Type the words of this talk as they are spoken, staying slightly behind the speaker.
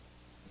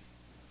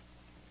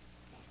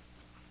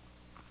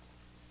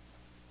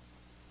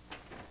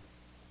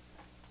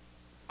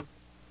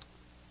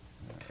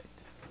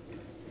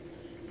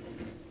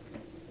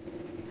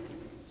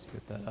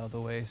Get that out of the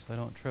way so I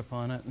don't trip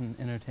on it and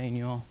entertain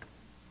you all.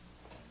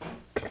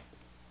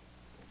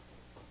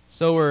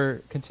 So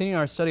we're continuing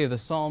our study of the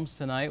Psalms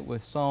tonight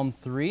with Psalm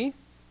 3.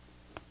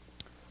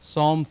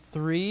 Psalm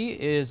 3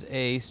 is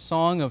a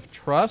song of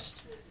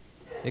trust,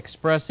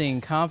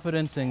 expressing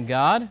confidence in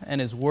God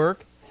and His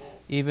work,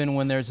 even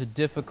when there's a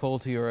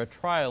difficulty or a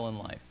trial in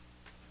life.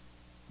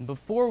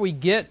 Before we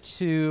get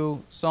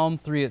to Psalm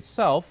 3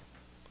 itself,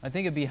 I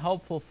think it'd be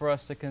helpful for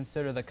us to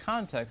consider the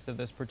context of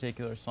this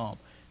particular psalm.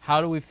 How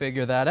do we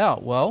figure that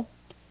out? Well,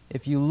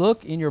 if you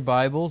look in your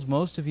Bibles,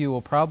 most of you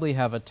will probably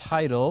have a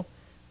title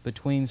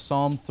between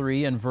Psalm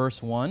 3 and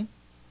verse 1.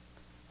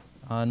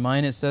 On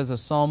mine it says, "A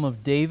Psalm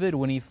of David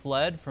when he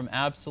fled from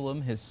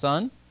Absalom his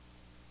son."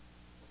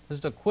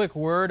 Just a quick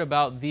word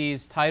about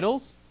these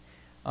titles.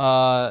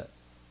 The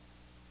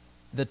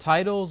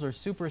titles or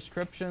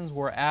superscriptions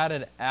were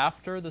added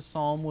after the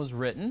psalm was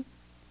written,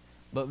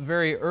 but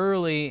very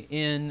early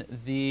in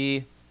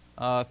the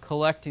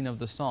collecting of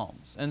the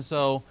psalms. And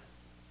so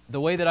the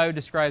way that I would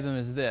describe them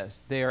is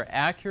this: they are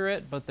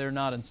accurate, but they're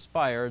not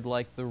inspired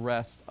like the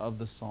rest of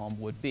the psalm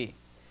would be.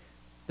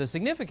 The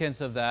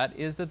significance of that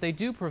is that they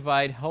do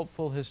provide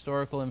helpful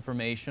historical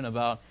information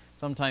about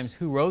sometimes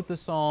who wrote the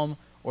psalm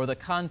or the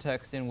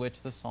context in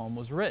which the psalm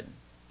was written.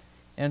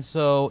 And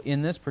so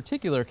in this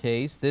particular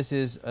case, this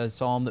is a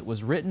psalm that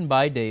was written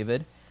by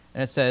David,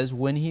 and it says,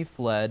 when he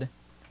fled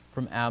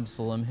from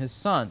Absalom his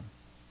son.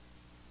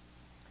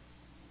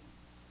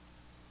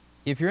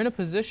 If you're in a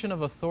position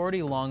of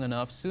authority long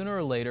enough, sooner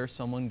or later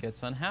someone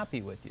gets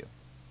unhappy with you.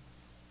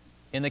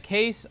 In the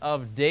case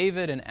of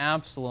David and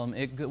Absalom,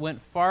 it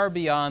went far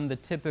beyond the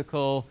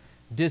typical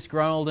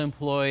disgruntled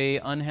employee,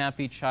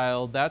 unhappy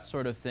child, that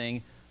sort of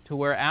thing, to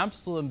where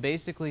Absalom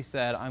basically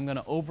said, I'm going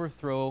to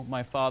overthrow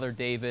my father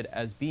David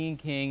as being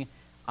king.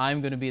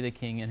 I'm going to be the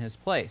king in his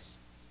place.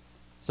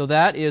 So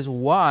that is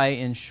why,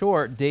 in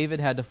short, David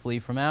had to flee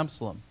from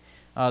Absalom.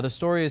 The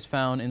story is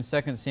found in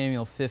 2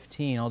 Samuel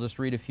 15. I'll just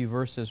read a few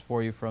verses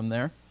for you from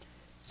there.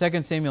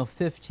 2 Samuel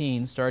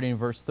 15, starting in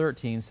verse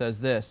 13, says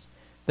this: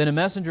 Then a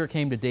messenger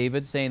came to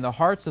David, saying, The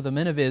hearts of the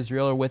men of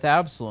Israel are with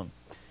Absalom.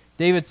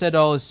 David said to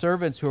all his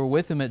servants who were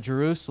with him at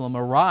Jerusalem,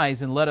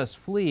 Arise and let us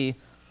flee,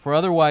 for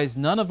otherwise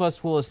none of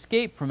us will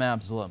escape from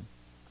Absalom.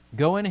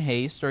 Go in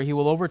haste, or he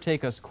will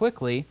overtake us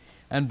quickly,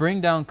 and bring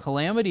down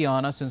calamity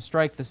on us, and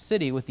strike the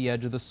city with the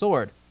edge of the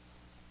sword.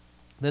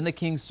 Then the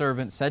king's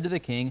servant said to the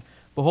king,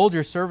 Behold,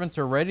 your servants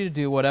are ready to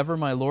do whatever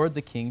my lord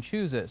the king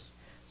chooses.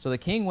 So the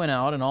king went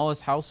out, and all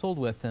his household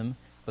with him,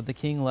 but the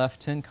king left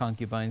 10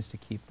 concubines to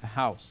keep the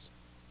house.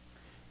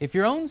 If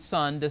your own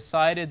son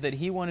decided that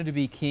he wanted to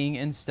be king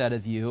instead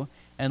of you,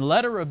 and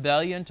led a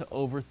rebellion to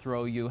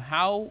overthrow you,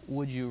 how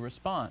would you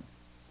respond?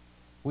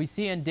 We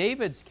see in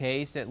David's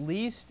case, at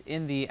least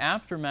in the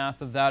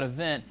aftermath of that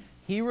event,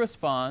 he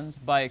responds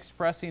by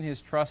expressing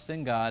his trust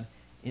in God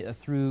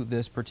through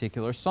this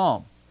particular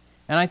psalm.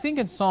 And I think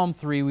in Psalm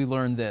 3 we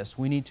learn this: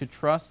 we need to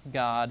trust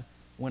God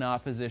when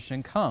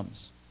opposition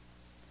comes.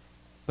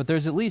 But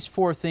there's at least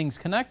 4 things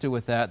connected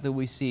with that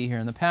we see here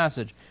in the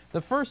passage.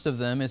 The first of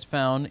them is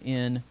found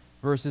in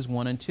verses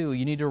 1 and 2.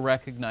 You need to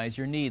recognize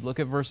your need. Look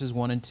at verses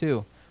 1 and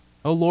 2.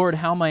 O Lord,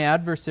 how my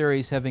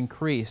adversaries have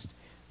increased.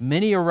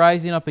 Many are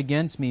rising up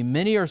against me.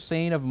 Many are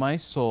saying of my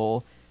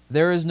soul,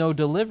 there is no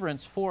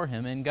deliverance for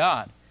him in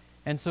God.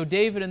 And so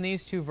David in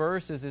these 2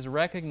 verses is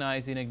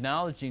recognizing,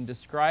 acknowledging,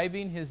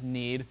 describing his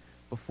need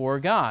before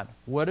God.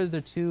 What are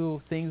the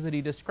 2 things that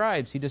he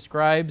describes? He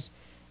describes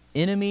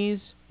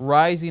enemies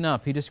rising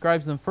up. He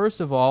describes them, first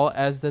of all,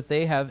 as that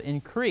they have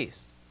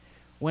increased.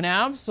 When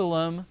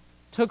Absalom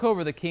took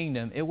over the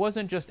kingdom, it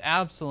wasn't just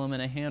Absalom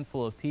and a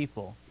handful of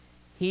people.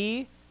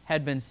 He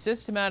had been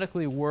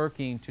systematically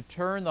working to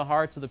turn the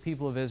hearts of the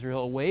people of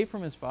Israel away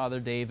from his father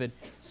David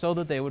so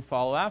that they would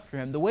follow after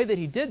him. The way that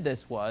he did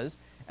this was,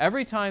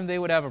 every time they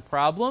would have a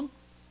problem,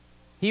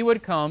 he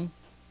would come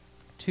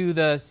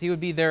he would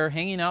be there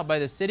hanging out by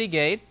the city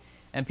gate,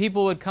 and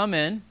people would come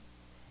in,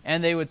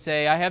 and they would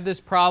say, I have this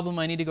problem,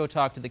 I need to go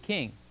talk to the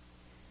king.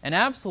 And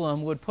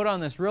Absalom would put on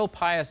this real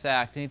pious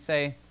act, and he'd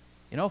say,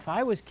 you know, if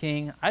I was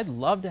king, I'd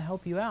love to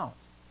help you out.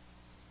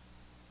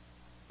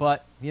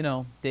 But, you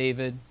know,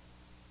 David,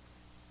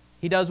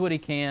 he does what he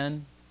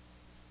can.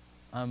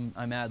 I'm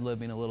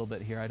ad-libbing a little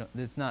bit here.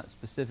 It's not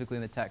specifically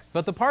in the text.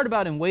 But the part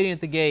about him waiting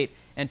at the gate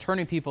and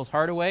turning people's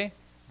heart away,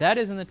 that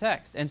is in the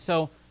text. And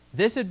so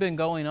this had been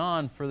going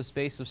on for the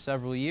space of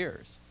several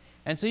years.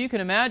 And so you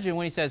can imagine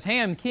when he says, hey,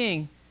 I'm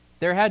king,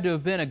 there had to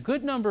have been a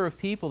good number of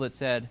people that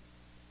said,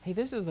 hey,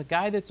 this is the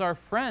guy that's our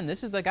friend.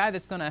 This is the guy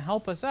that's going to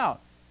help us out.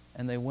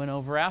 And they went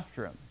over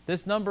after him.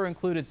 This number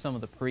included some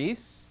of the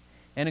priests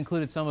and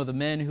included some of the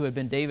men who had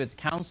been David's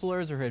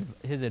counselors or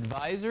his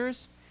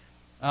advisors.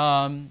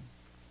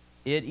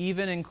 It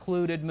even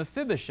included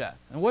Mephibosheth.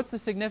 And what's the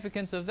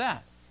significance of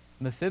that?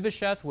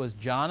 Mephibosheth was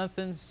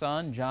Jonathan's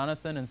son.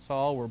 Jonathan and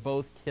Saul were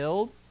both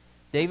killed.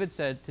 David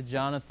said to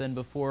Jonathan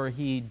before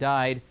he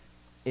died,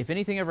 if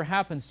anything ever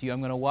happens to you, I'm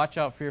going to watch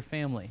out for your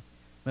family.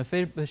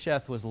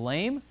 Mephibosheth was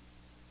lame.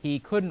 He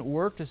couldn't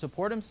work to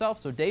support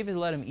himself, so David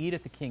let him eat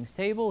at the king's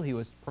table. He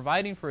was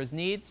providing for his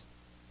needs.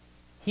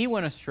 He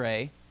went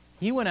astray.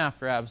 He went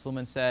after Absalom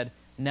and said,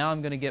 now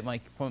I'm going to get my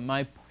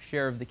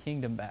share of the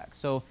kingdom back.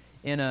 So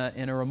in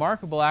a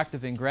remarkable act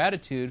of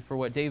ingratitude for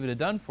what David had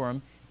done for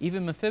him,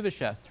 even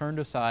Mephibosheth turned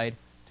aside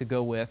to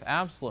go with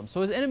Absalom.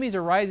 So his enemies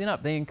are rising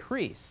up. They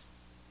increase.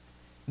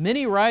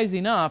 Many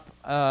rising up,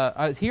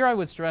 here I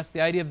would stress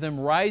the idea of them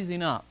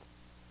rising up.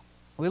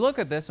 We look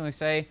at this and we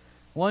say,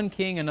 one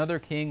king, another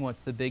king,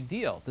 what's the big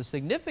deal? The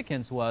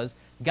significance was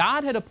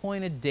God had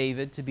appointed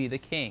David to be the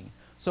king.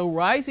 So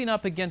rising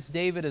up against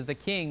David as the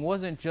king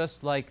wasn't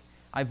just like,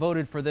 I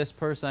voted for this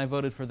person, I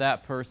voted for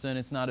that person,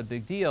 it's not a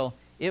big deal.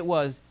 It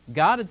was,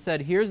 God had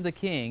said, here's the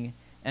king,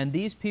 and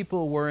these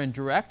people were in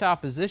direct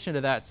opposition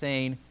to that,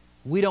 saying,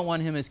 we don't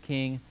want him as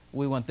king,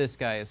 we want this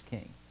guy as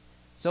king.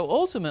 So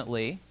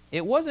ultimately,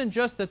 it wasn't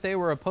just that they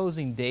were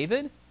opposing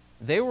David,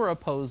 they were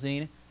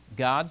opposing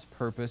God's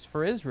purpose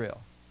for Israel.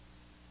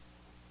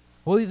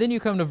 Well, then you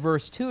come to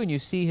verse 2 and you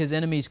see his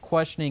enemies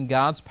questioning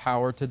God's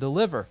power to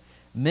deliver.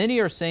 Many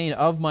are saying,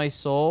 of my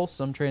soul,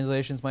 some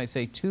translations might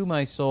say, to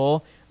my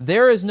soul,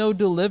 there is no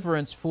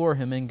deliverance for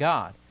him in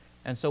God.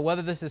 And so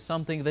whether this is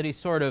something that he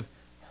sort of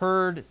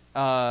heard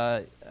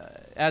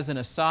as an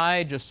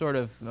aside, just sort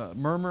of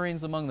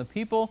murmurings among the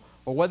people,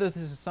 or whether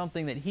this is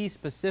something that he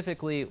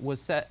specifically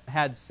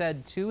had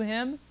said to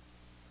him,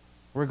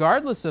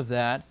 regardless of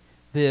that,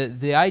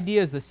 the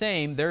idea is the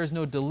same. There is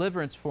no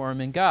deliverance for him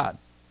in God.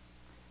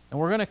 And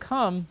we're going to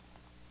come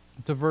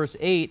to verse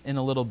 8 in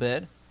a little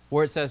bit,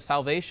 where it says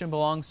salvation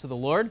belongs to the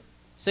Lord.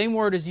 Same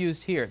word is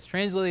used here. It's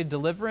translated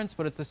deliverance,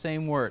 but it's the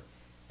same word.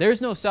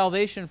 There's no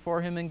salvation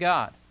for him in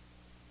God.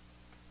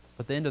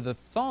 But the end of the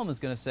psalm is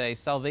going to say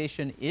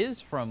salvation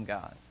is from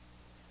God.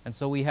 And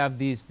so we have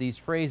these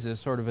phrases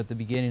sort of at the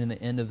beginning and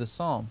the end of the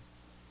psalm.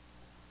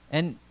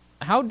 And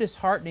how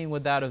disheartening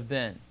would that have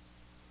been?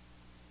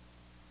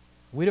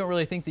 We don't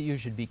really think that you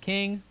should be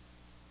king.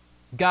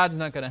 God's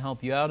not going to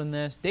help you out in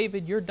this.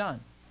 David, you're done.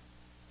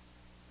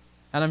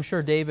 And I'm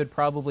sure David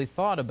probably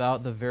thought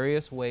about the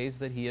various ways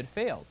that he had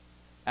failed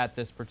at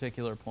this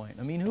particular point.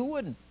 I mean, who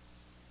wouldn't?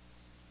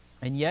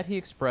 And yet he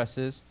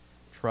expresses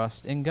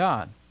trust in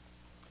God.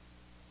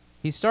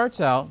 He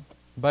starts out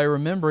by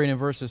remembering in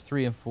verses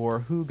 3 and 4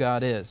 who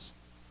God is.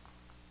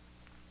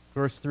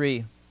 Verse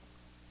 3,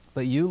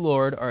 but you,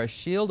 Lord, are a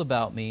shield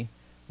about me,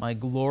 my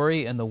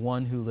glory and the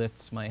one who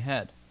lifts my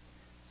head.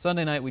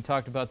 Sunday night we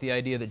talked about the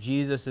idea that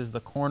Jesus is the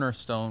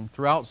cornerstone.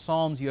 Throughout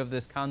Psalms you have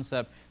this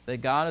concept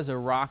that God is a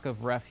rock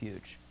of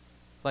refuge.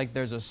 It's like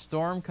there's a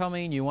storm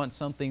coming, you want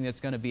something that's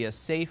going to be a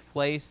safe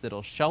place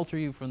that'll shelter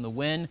you from the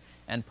wind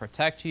and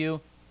protect you.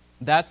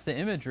 That's the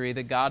imagery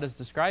that God is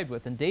described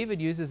with. And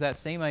David uses that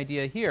same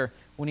idea here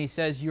when he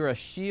says, you're a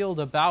shield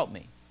about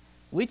me.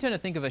 We tend to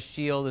think of a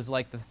shield as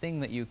like the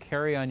thing that you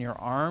carry on your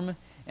arm,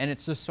 and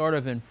it's just sort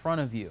of in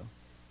front of you.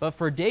 But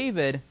for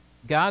David,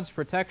 God's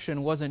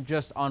protection wasn't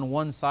just on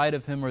one side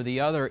of him or the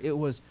other. It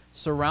was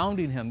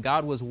surrounding him.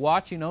 God was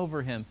watching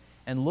over him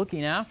and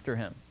looking after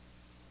him.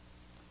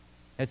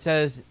 It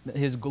says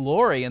his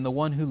glory and the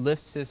one who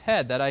lifts his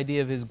head. That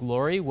idea of his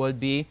glory would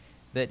be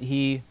that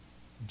he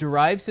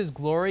derives his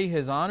glory,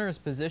 his honor, his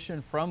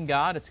position from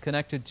God. It's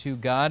connected to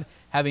God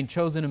having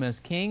chosen him as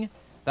king.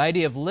 The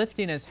idea of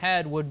lifting his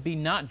head would be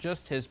not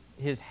just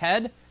his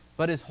head,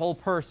 but his whole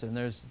person.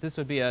 This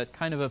would be a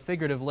kind of a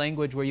figurative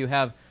language where you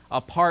have a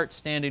part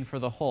standing for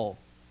the whole.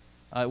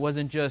 It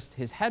wasn't just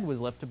his head was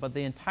lifted, but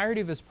the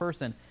entirety of his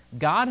person.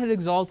 God had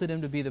exalted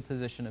him to be the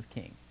position of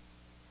king.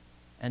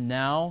 And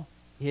now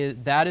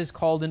that is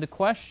called into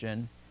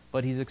question,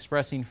 but he's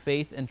expressing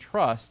faith and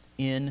trust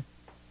in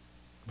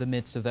the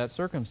midst of that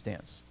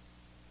circumstance.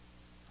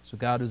 So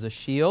God was a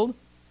shield.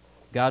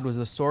 God was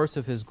the source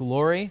of his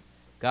glory.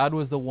 God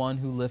was the one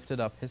who lifted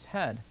up his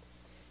head.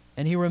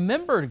 And he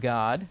remembered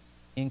God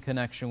in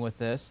connection with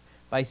this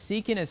by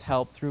seeking his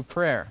help through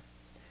prayer.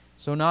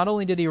 So not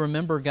only did he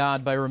remember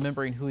God by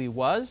remembering who he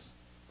was,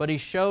 but he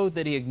showed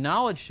that he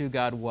acknowledged who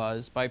God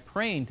was by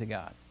praying to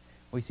God.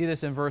 We see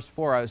this in verse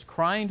 4. I was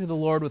crying to the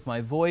Lord with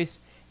my voice,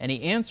 and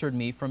he answered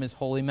me from his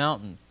holy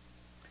mountain.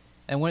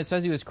 And when it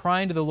says he was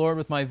crying to the Lord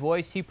with my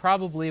voice, he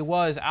probably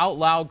was out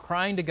loud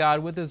crying to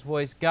God with his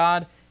voice,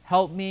 God,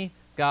 help me.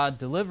 God,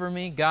 deliver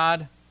me.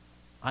 God,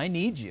 I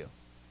need you.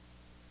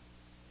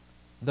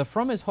 The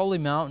from his holy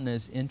mountain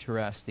is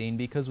interesting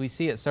because we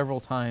see it several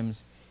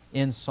times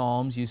in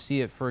Psalms. You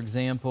see it, for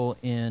example,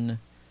 in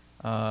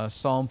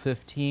Psalm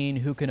 15,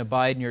 who can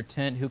abide in your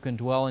tent, who can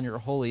dwell in your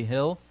holy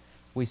hill?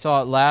 We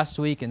saw it last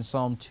week in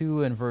Psalm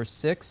 2 and verse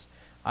 6.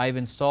 I have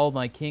installed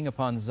my king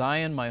upon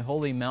Zion, my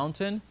holy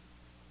mountain.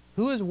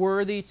 Who is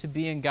worthy to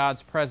be in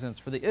God's presence?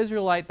 For the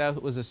Israelite,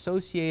 that was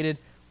associated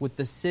with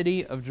the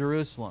city of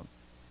Jerusalem.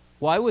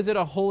 Why was it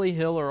a holy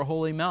hill or a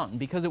holy mountain?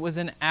 Because it was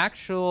an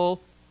actual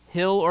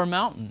hill or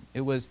mountain.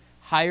 It was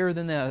higher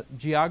than the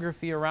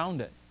geography around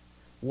it.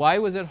 Why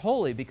was it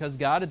holy? Because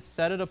God had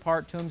set it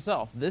apart to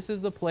himself. This is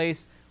the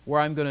place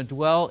where I'm going to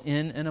dwell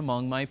in and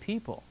among my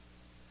people.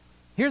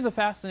 Here's the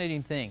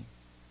fascinating thing.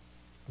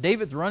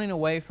 David's running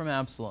away from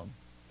Absalom.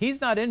 He's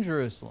not in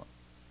Jerusalem.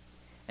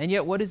 And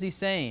yet what is he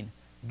saying?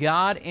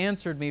 God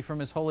answered me from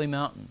his holy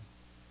mountain.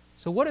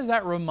 So what does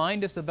that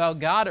remind us about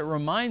God? It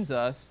reminds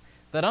us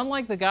that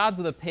unlike the gods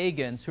of the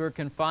pagans who are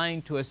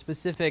confined to a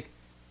specific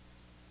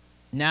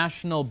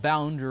national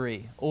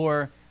boundary,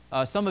 or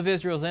some of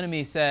Israel's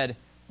enemies said,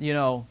 you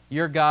know,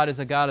 your God is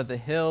a God of the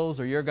hills,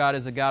 or your God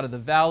is a God of the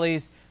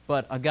valleys,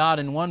 but a God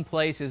in one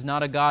place is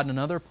not a God in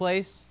another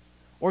place.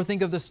 Or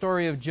think of the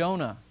story of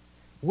Jonah.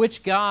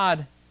 Which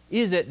God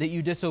is it that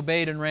you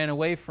disobeyed and ran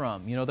away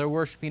from? You know, they're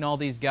worshiping all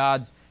these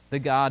gods, the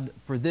God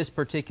for this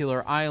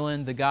particular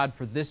island, the God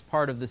for this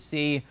part of the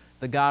sea,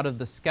 the God of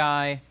the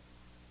sky.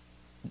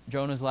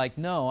 Jonah's like,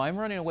 no, I'm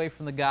running away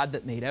from the God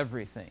that made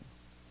everything.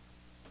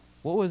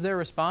 What was their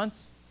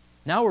response?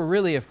 Now we're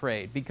really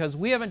afraid, because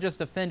we haven't just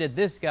offended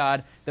this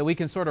God that we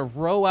can sort of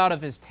row out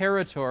of his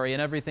territory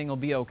and everything will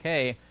be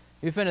okay.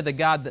 We offended the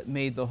God that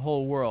made the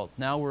whole world.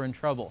 Now we're in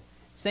trouble.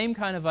 Same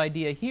kind of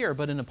idea here,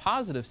 but in a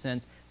positive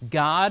sense.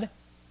 God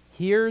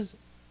hears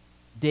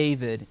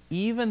David,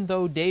 even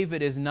though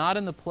David is not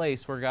in the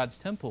place where God's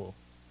temple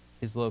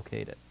is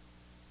located,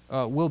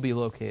 will be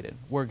located,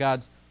 where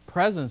God's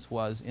presence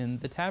was in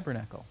the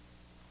tabernacle.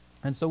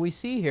 And so we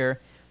see here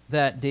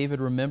that David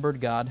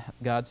remembered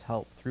God's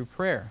help through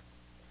prayer.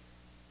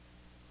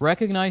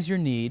 Recognize your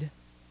need,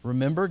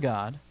 remember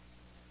God,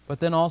 but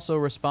then also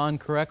respond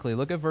correctly.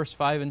 Look at verse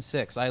 5 and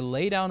 6. I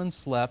lay down and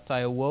slept, I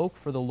awoke,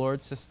 for the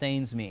Lord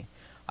sustains me.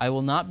 I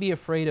will not be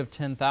afraid of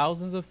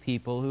 10,000s of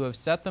people who have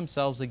set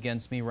themselves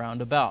against me round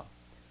about.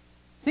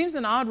 Seems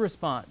an odd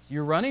response.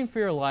 You're running for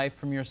your life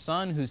from your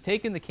son who's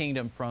taken the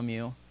kingdom from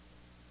you.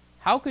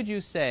 How could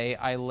you say,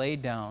 I lay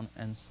down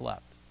and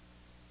slept?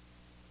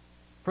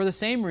 For the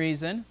same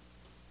reason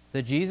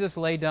that Jesus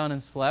lay down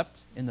and slept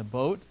in the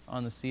boat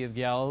on the Sea of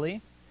Galilee,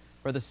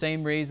 for the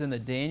same reason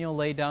that Daniel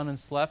lay down and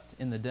slept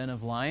in the den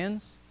of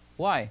lions.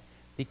 Why?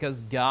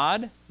 Because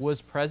God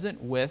was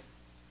present with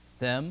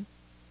them.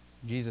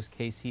 In Jesus'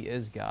 case, he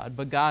is God.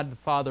 But God the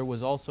Father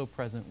was also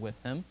present with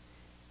him.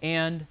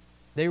 And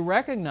they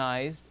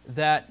recognized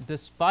that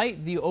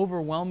despite the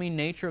overwhelming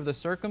nature of the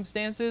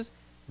circumstances,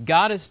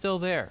 God is still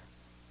there.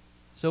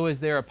 So is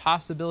there a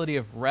possibility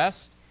of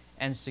rest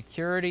and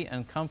security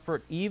and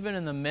comfort even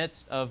in the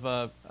midst of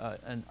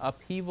an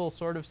upheaval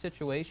sort of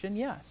situation?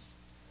 Yes.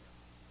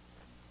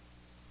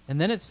 And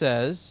then it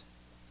says,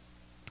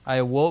 I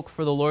awoke,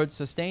 for the Lord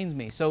sustains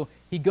me. So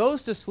he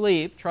goes to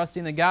sleep,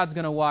 trusting that God's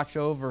going to watch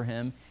over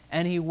him,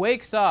 and he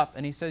wakes up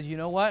and he says, you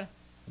know what?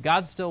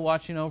 God's still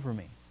watching over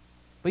me.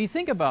 But you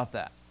think about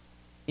that.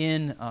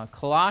 In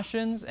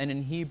Colossians and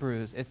in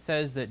Hebrews, it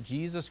says that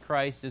Jesus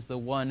Christ is the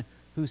one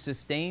who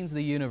sustains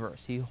the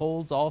universe. He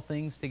holds all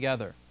things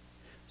together.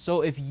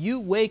 So if you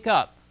wake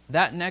up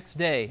that next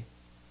day,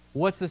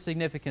 what's the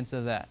significance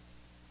of that?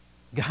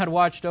 God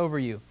watched over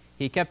you.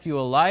 He kept you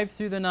alive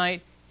through the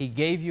night. He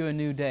gave you a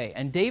new day.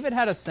 And David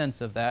had a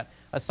sense of that.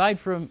 Aside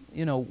from,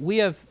 we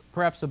have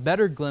perhaps a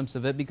better glimpse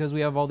of it because we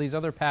have all these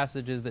other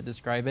passages that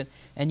describe it.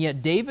 And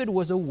yet David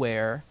was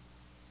aware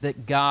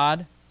that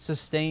God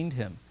sustained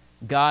him.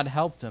 God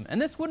helped him.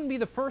 And this wouldn't be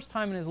the first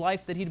time in his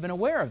life that he'd been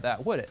aware of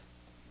that, would it?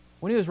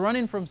 When he was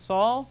running from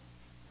Saul,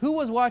 who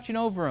was watching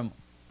over him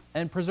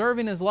and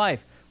preserving his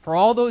life for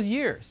all those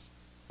years?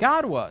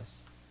 God was.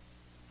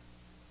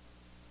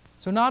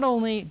 So not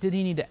only did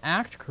he need to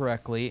act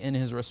correctly in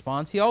his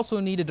response, he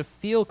also needed to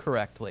feel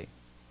correctly.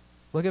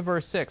 Look at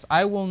verse 6.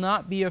 I will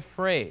not be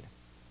afraid.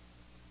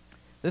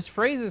 This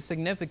phrase is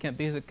significant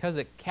because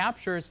it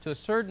captures to a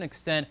certain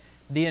extent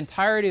the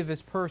entirety of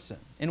his person.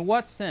 In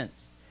what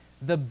sense?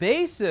 The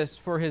basis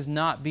for his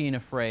not being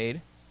afraid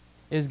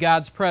is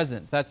God's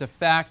presence. That's a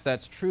fact,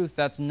 that's truth,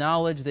 that's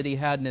knowledge that he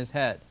had in his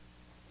head.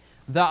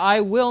 The I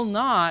will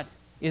not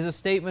is a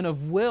statement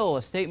of will,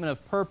 a statement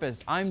of purpose.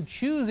 I'm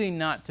choosing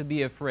not to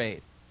be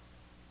afraid.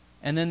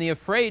 And then the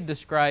afraid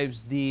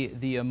describes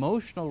the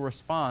emotional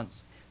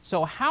response.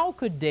 So how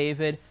could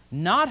David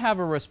not have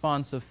a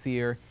response of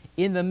fear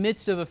in the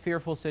midst of a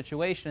fearful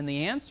situation? And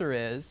the answer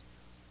is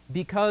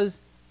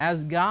because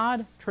as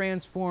God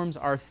transforms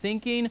our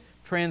thinking,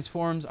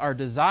 transforms our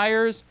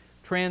desires,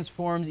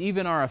 transforms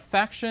even our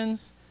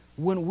affections,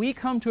 when we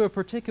come to a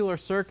particular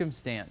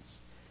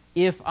circumstance,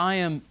 if I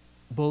am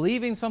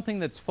believing something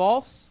that's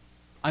false,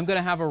 I'm going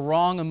to have a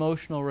wrong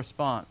emotional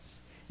response.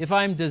 If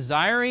I'm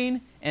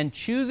desiring and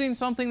choosing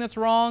something that's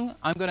wrong,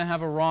 I'm going to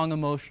have a wrong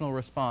emotional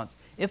response.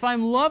 If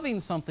I'm loving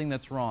something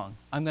that's wrong,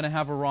 I'm going to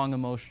have a wrong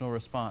emotional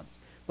response.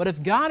 But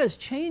if God is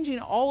changing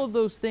all of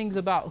those things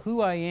about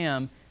who I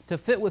am to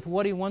fit with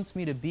what he wants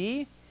me to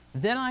be,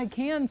 then I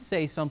can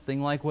say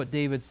something like what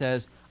David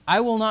says, I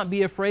will not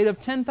be afraid of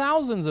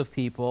 10,000s of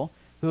people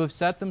who have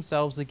set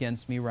themselves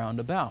against me round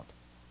about.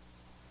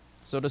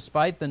 So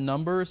despite the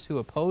numbers who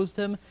opposed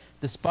him,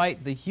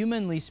 despite the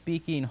humanly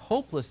speaking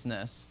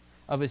hopelessness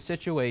of his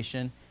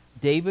situation,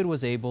 David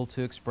was able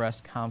to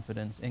express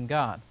confidence in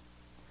God.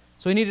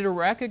 So he needed to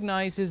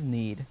recognize his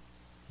need.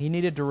 He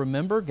needed to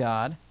remember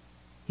God.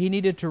 He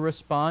needed to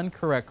respond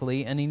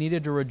correctly, and he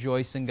needed to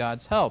rejoice in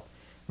God's help.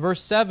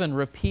 Verse 7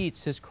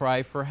 repeats his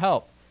cry for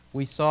help.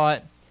 We saw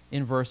it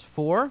in verse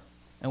 4,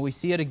 and we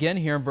see it again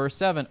here in verse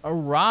 7.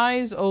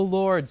 Arise, O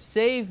Lord,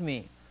 save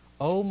me,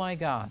 O my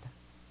God.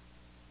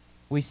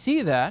 We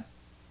see that.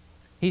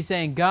 He's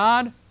saying,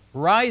 God,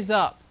 rise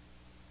up.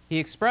 He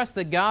expressed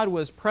that God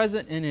was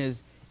present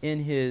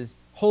in his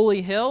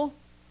holy hill,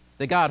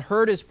 that God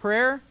heard his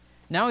prayer.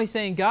 Now he's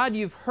saying, God,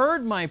 you've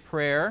heard my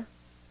prayer.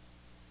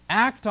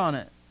 Act on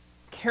it.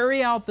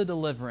 Carry out the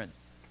deliverance.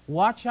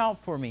 Watch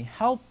out for me.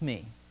 Help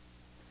me.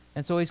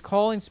 And so he's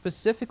calling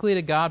specifically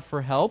to God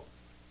for help,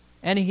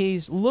 and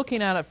he's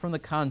looking at it from the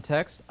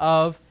context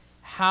of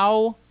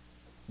how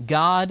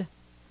God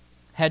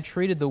had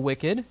treated the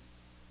wicked.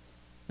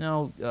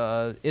 Now,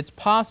 it's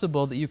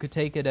possible that you could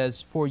take it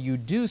as, for you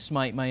do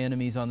smite my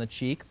enemies on the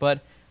cheek, but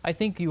I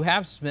think you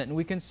have smitten.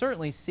 We can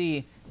certainly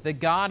see that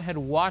God had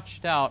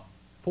watched out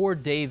for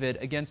David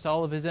against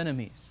all of his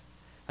enemies,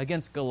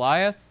 against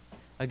Goliath,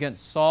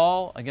 against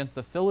Saul, against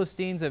the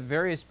Philistines at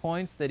various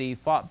points that he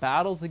fought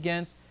battles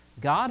against.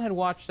 God had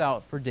watched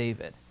out for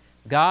David.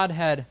 God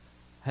had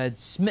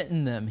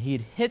smitten them.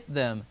 He'd hit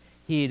them.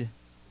 He'd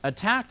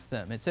attacked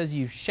them. It says,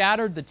 you've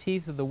shattered the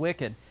teeth of the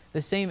wicked.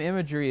 The same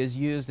imagery is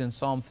used in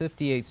Psalm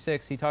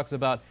 58:6. He talks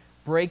about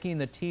breaking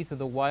the teeth of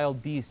the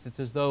wild beast. It's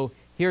as though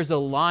here's a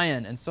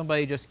lion and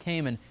somebody just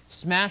came and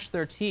smashed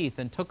their teeth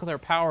and took their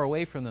power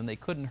away from them. They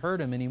couldn't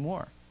hurt him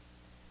anymore.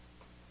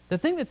 The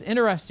thing that's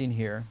interesting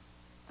here,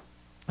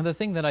 and the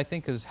thing that I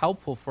think is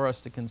helpful for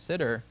us to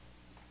consider,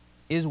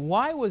 is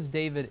why was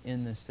David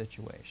in this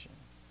situation?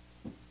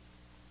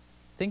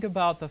 Think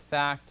about the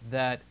fact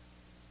that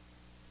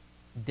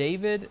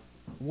David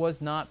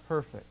was not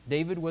perfect.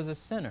 David was a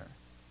sinner.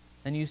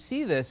 And you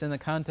see this in the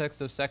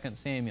context of 2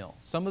 Samuel.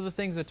 Some of the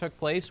things that took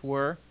place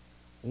were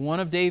one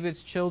of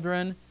David's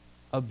children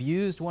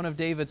abused one of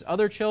David's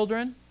other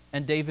children,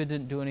 and David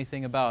didn't do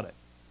anything about it.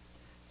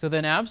 So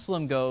then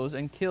Absalom goes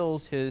and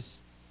kills his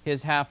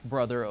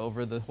half-brother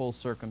over the whole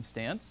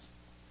circumstance,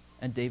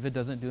 and David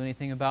doesn't do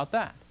anything about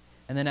that.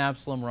 And then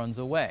Absalom runs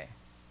away.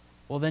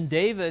 Well, then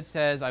David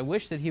says, I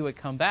wish that he would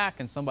come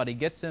back, and somebody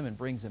gets him and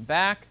brings him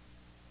back.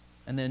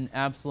 And then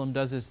Absalom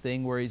does his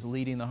thing where he's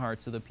leading the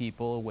hearts of the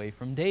people away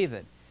from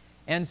David.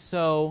 And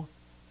so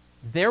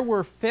there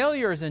were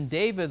failures in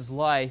David's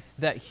life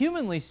that,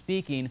 humanly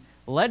speaking,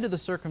 led to the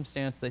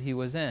circumstance that he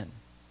was in.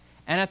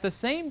 And at the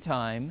same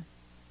time,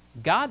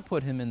 God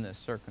put him in this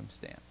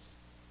circumstance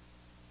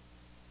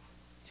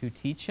to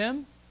teach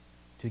him,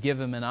 to give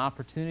him an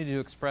opportunity to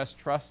express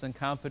trust and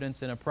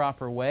confidence in a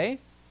proper way.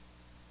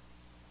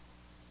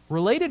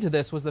 Related to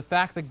this was the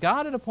fact that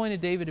God had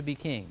appointed David to be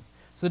king.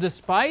 So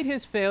despite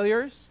his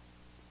failures,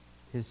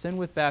 his sin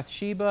with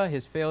Bathsheba,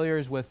 his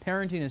failures with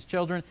parenting his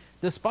children,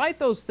 despite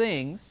those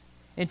things,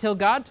 until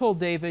God told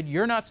David,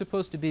 you're not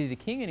supposed to be the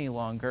king any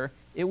longer,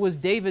 it was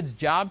David's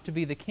job to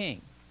be the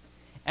king.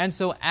 And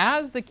so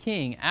as the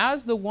king,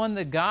 as the one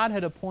that God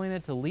had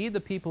appointed to lead the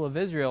people of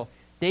Israel,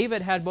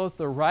 David had both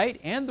the right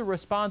and the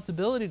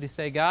responsibility to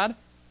say, God,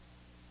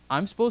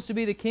 I'm supposed to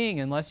be the king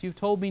unless you've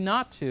told me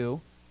not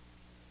to.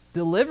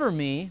 Deliver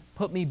me,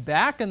 put me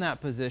back in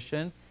that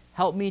position,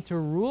 help me to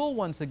rule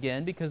once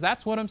again, because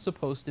that's what I'm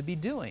supposed to be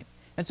doing.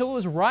 And so it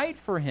was right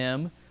for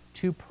him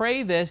to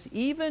pray this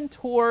even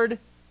toward,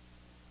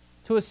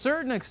 to a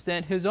certain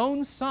extent, his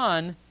own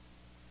son.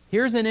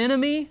 Here's an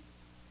enemy,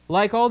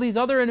 like all these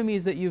other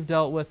enemies that you've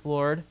dealt with,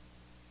 Lord.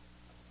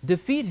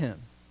 Defeat him.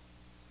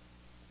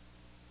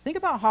 Think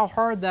about how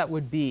hard that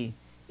would be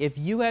if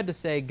you had to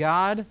say,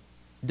 God,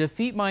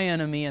 defeat my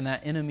enemy, and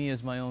that enemy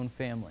is my own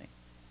family.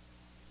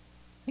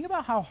 Think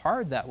about how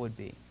hard that would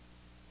be.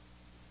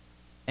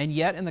 And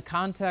yet, in the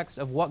context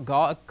of what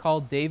God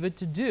called David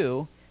to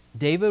do,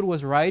 David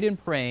was right in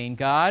praying,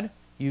 God,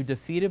 you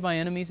defeated my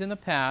enemies in the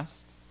past.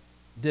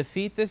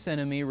 Defeat this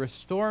enemy.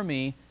 Restore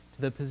me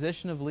to the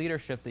position of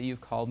leadership that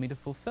you've called me to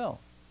fulfill.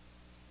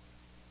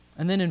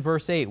 And then in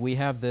verse 8, we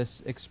have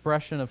this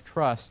expression of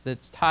trust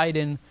that's tied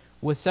in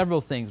with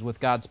several things, with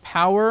God's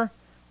power,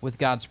 with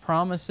God's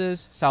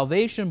promises.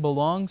 Salvation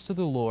belongs to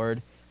the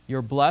Lord.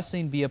 Your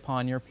blessing be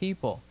upon your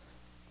people.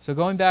 So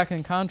going back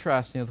and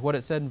contrasting with what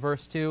it said in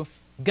verse 2,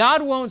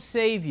 God won't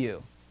save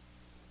you.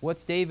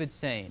 What's David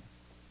saying?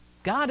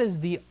 God is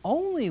the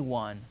only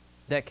one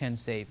that can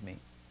save me.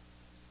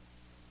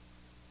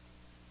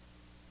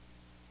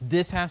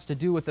 This has to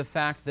do with the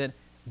fact that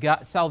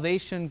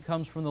salvation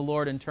comes from the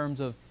Lord in terms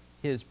of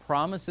His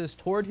promises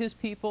toward His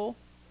people,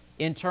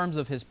 in terms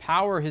of His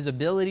power, His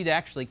ability to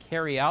actually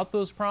carry out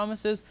those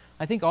promises.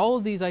 I think all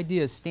of these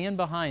ideas stand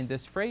behind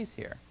this phrase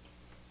here.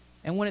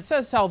 And when it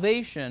says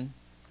salvation,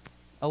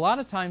 a lot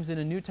of times in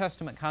a New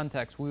Testament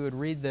context, we would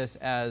read this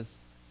as,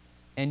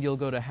 and you'll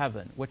go to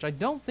heaven, which I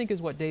don't think is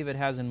what David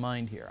has in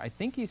mind here. I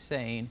think he's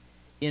saying,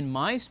 in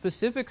my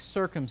specific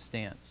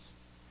circumstance,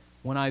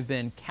 when I've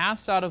been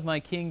cast out of my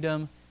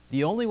kingdom,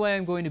 the only way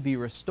I'm going to be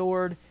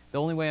restored, the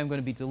only way I'm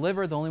going to be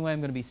delivered, the only way I'm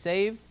going to be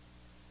saved,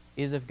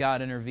 is if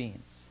God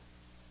intervenes.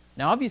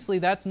 Now, obviously,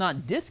 that's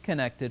not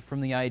disconnected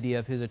from the idea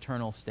of His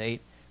eternal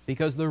state,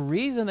 because the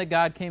reason that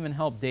God came and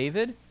helped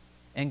David,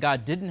 and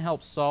God didn't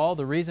help Saul,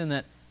 the reason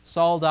that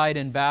Saul died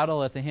in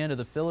battle at the hand of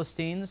the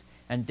Philistines,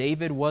 and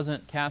David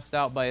wasn't cast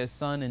out by his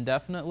son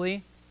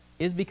indefinitely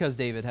is because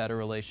David had a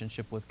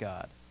relationship with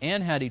God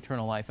and had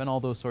eternal life and all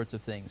those sorts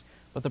of things.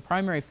 But the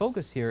primary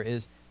focus here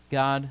is,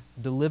 God,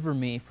 deliver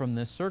me from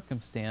this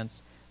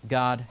circumstance.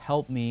 God,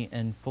 help me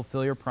and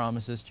fulfill your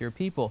promises to your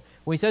people.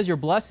 When he says your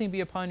blessing be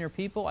upon your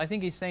people, I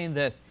think he's saying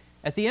this.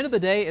 At the end of the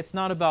day, it's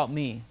not about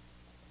me.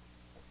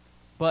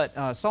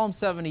 But Psalm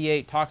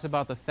 78 talks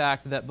about the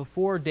fact that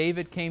before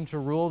David came to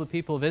rule the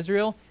people of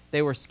Israel,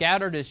 they were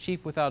scattered as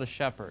sheep without a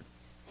shepherd.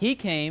 He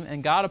came,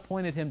 and God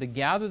appointed him to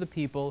gather the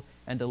people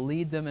and to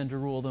lead them and to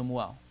rule them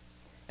well.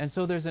 And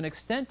so there's an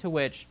extent to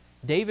which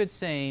David's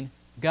saying,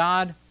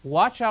 God,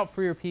 watch out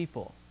for your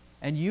people.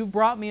 And you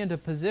brought me into a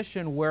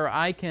position where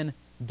I can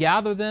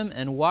gather them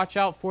and watch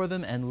out for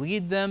them and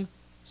lead them.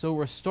 So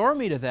restore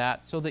me to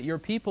that so that your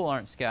people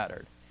aren't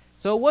scattered.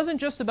 So it wasn't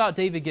just about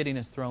David getting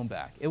his throne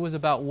back. It was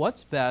about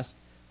what's best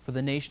for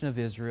the nation of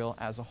Israel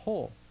as a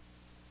whole.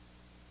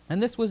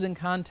 And this was in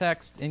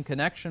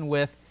connection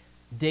with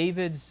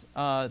David's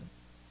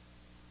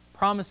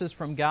promises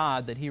from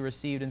God that he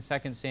received in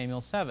 2 Samuel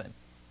 7.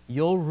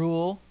 You'll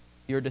rule,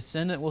 your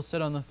descendant will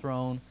sit on the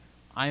throne,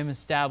 I am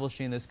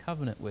establishing this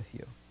covenant with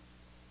you.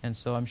 And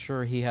so I'm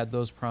sure he had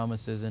those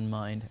promises in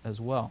mind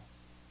as well.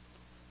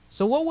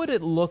 So what would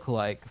it look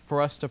like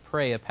for us to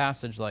pray a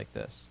passage like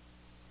this?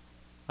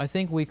 I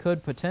think we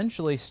could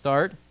potentially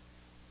start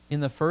in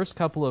the first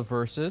couple of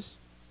verses,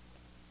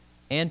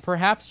 and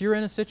perhaps you're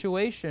in a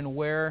situation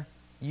where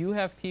you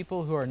have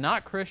people who are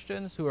not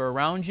Christians who are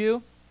around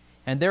you,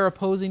 and they're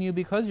opposing you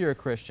because you're a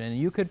Christian.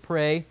 You could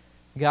pray,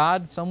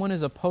 God, someone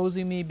is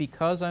opposing me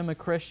because I'm a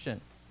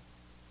Christian.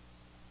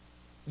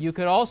 You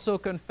could also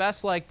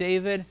confess like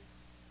David,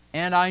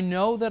 and I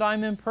know that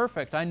I'm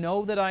imperfect. I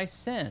know that I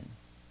sin.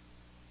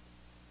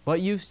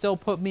 But you've still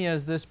put me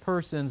as this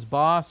person's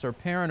boss or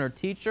parent or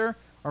teacher,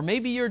 or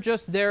maybe you're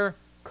just their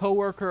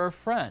coworker or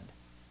friend.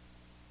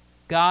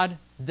 God,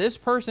 this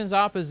person's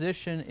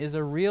opposition is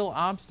a real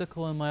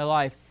obstacle in my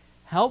life.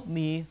 Help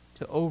me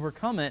to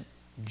overcome it,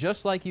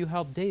 just like you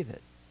helped David.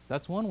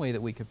 That's one way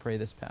that we could pray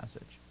this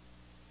passage.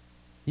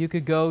 You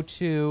could go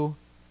to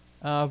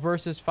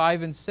verses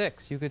 5 and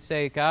 6. You could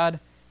say, God,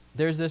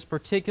 there's this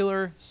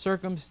particular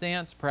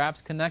circumstance,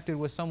 perhaps connected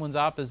with someone's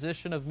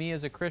opposition of me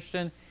as a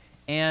Christian,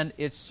 and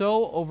it's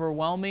so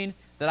overwhelming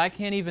that I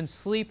can't even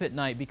sleep at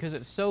night because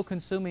it's so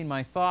consuming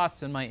my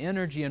thoughts and my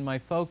energy and my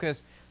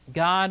focus.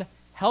 God,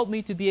 help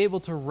me to be able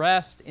to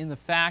rest in the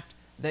fact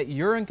that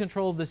you're in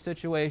control of the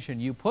situation.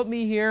 You put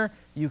me here,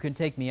 you can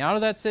take me out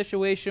of that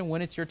situation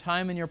when it's your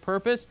time and your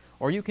purpose,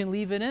 or you can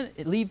leave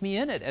me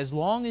in it as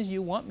long as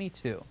you want me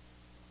to.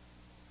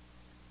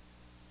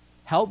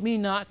 Help me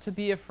not to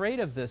be afraid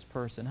of this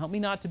person. Help me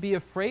not to be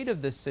afraid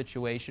of this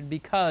situation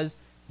because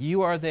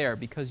you are there,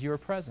 because you're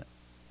present.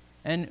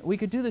 And we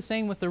could do the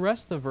same with the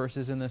rest of the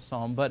verses in this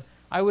psalm, but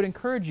I would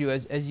encourage you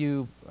as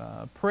you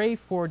pray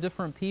for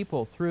different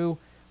people through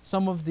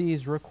some of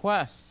these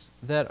requests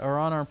that are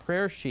on our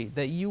prayer sheet,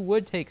 that you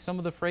would take some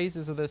of the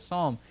phrases of this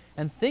psalm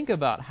and think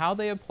about how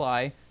they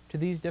apply to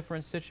these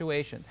different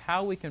situations,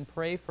 how we can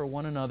pray for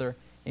one another,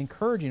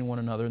 encouraging one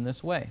another in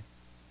this way.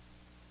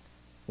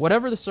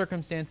 Whatever the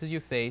circumstances you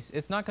face,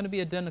 it's not going to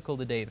be identical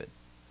to David.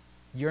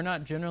 You're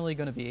not generally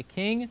going to be a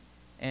king,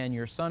 and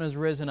your son has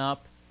risen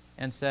up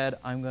and said,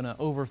 I'm going to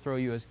overthrow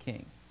you as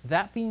king.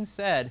 That being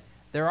said,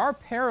 there are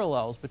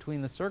parallels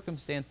between the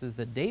circumstances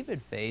that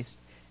David faced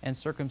and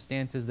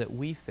circumstances that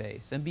we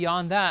face. And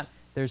beyond that,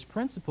 there's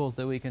principles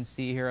that we can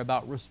see here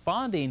about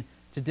responding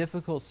to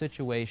difficult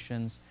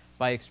situations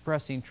by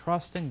expressing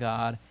trust in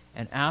God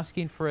and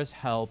asking for His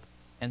help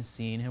and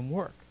seeing Him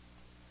work.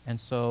 And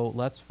so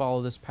let's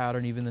follow this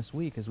pattern even this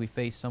week as we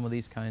face some of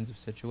these kinds of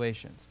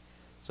situations.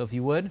 So if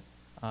you would,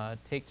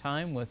 take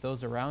time with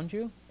those around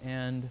you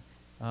and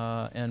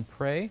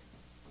pray,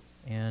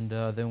 and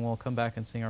then we'll come back and sing our